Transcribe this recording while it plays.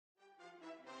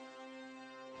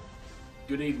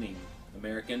Good evening,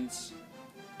 Americans.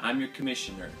 I'm your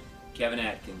commissioner, Kevin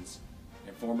Atkins,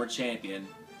 and former champion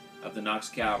of the Knox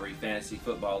Cavalry Fantasy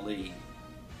Football League.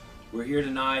 We're here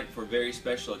tonight for a very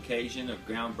special occasion of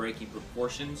groundbreaking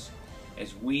proportions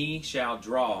as we shall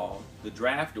draw the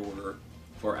draft order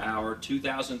for our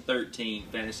 2013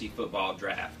 Fantasy Football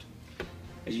Draft.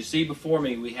 As you see before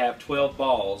me, we have 12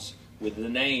 balls with the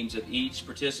names of each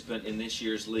participant in this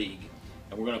year's league.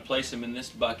 And we're going to place them in this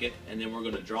bucket, and then we're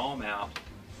going to draw them out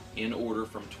in order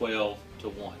from 12 to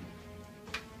 1.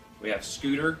 We have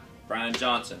Scooter Brian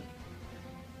Johnson.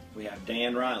 We have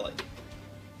Dan Riley.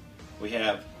 We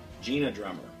have Gina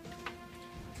Drummer.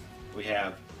 We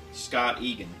have Scott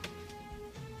Egan.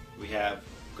 We have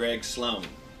Greg Sloan.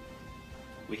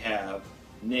 We have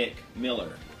Nick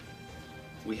Miller.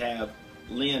 We have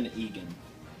Lynn Egan.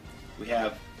 We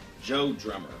have Joe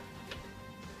Drummer.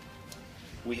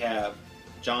 We have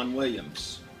John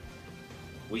Williams.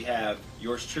 We have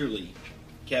yours truly,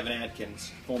 Kevin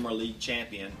Atkins, former league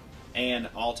champion and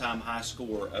all-time high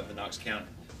scorer of the Knox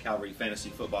Cavalry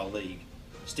Fantasy Football League,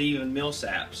 Stephen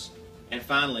Millsaps, and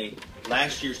finally,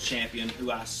 last year's champion who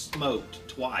I smoked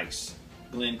twice,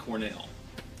 Glenn Cornell.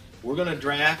 We're going to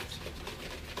draft.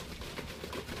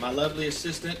 My lovely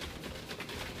assistant,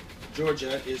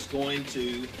 Georgia, is going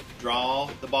to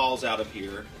draw the balls out of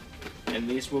here, and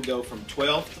these will go from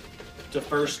 12th to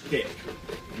first pick.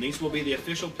 And these will be the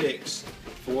official picks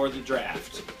for the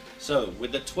draft. So,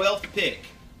 with the 12th pick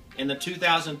in the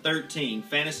 2013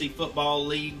 Fantasy Football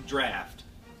League Draft,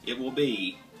 it will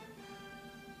be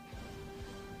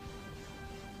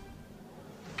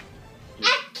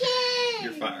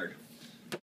You're fired.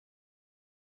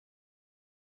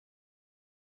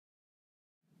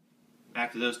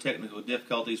 After those technical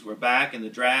difficulties, we're back in the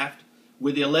draft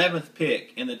with the 11th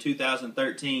pick in the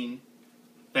 2013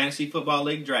 Fantasy Football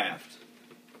League Draft.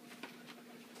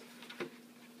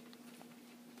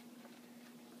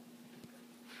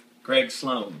 Greg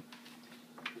Sloan.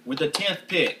 With the 10th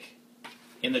pick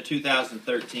in the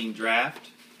 2013 draft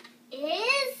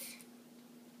is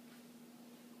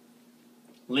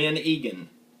Lynn Egan.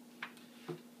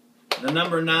 The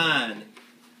number 9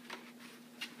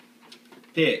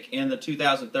 pick in the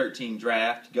 2013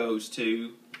 draft goes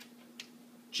to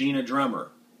Gina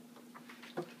Drummer.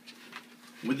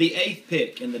 With the 8th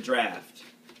pick in the draft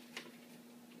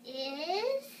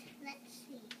is, let's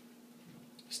see,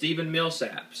 Stephen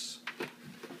Millsaps.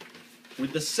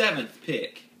 With the 7th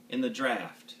pick in the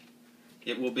draft,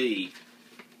 it will be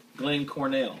Glenn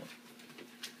Cornell.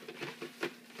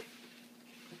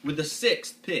 With the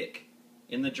 6th pick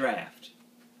in the draft,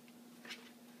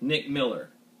 Nick Miller.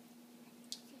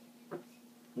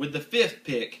 With the 5th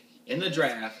pick in the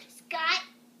draft,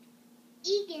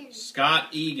 Scott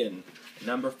Egan,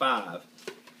 number 5.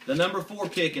 The number 4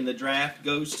 pick in the draft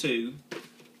goes to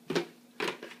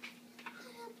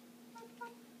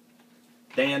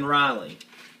Dan Riley.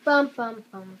 Bum, bum,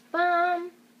 bum,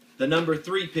 bum. The number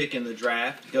 3 pick in the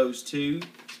draft goes to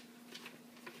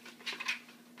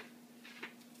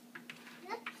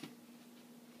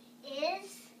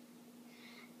Is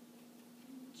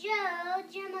Joe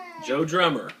Drummer. Joe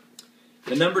Drummer.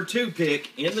 The number 2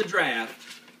 pick in the draft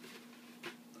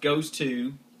goes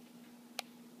to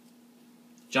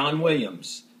John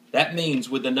Williams. That means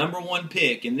with the number 1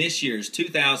 pick in this year's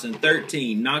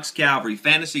 2013 Knox Cavalry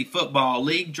Fantasy Football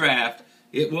League Draft,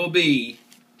 it will be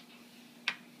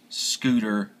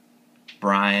Scooter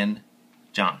Brian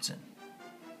Johnson.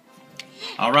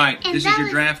 All right, this is your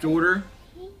draft order.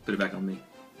 Put it back on me.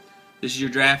 This is your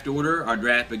draft order. Our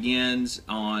draft begins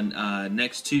on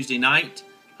next Tuesday night.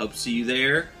 Hope to see you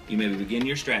there. You may begin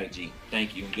your strategy.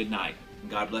 Thank you and good night. And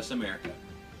God bless America.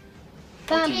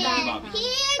 Bum, Bobby.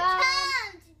 bum.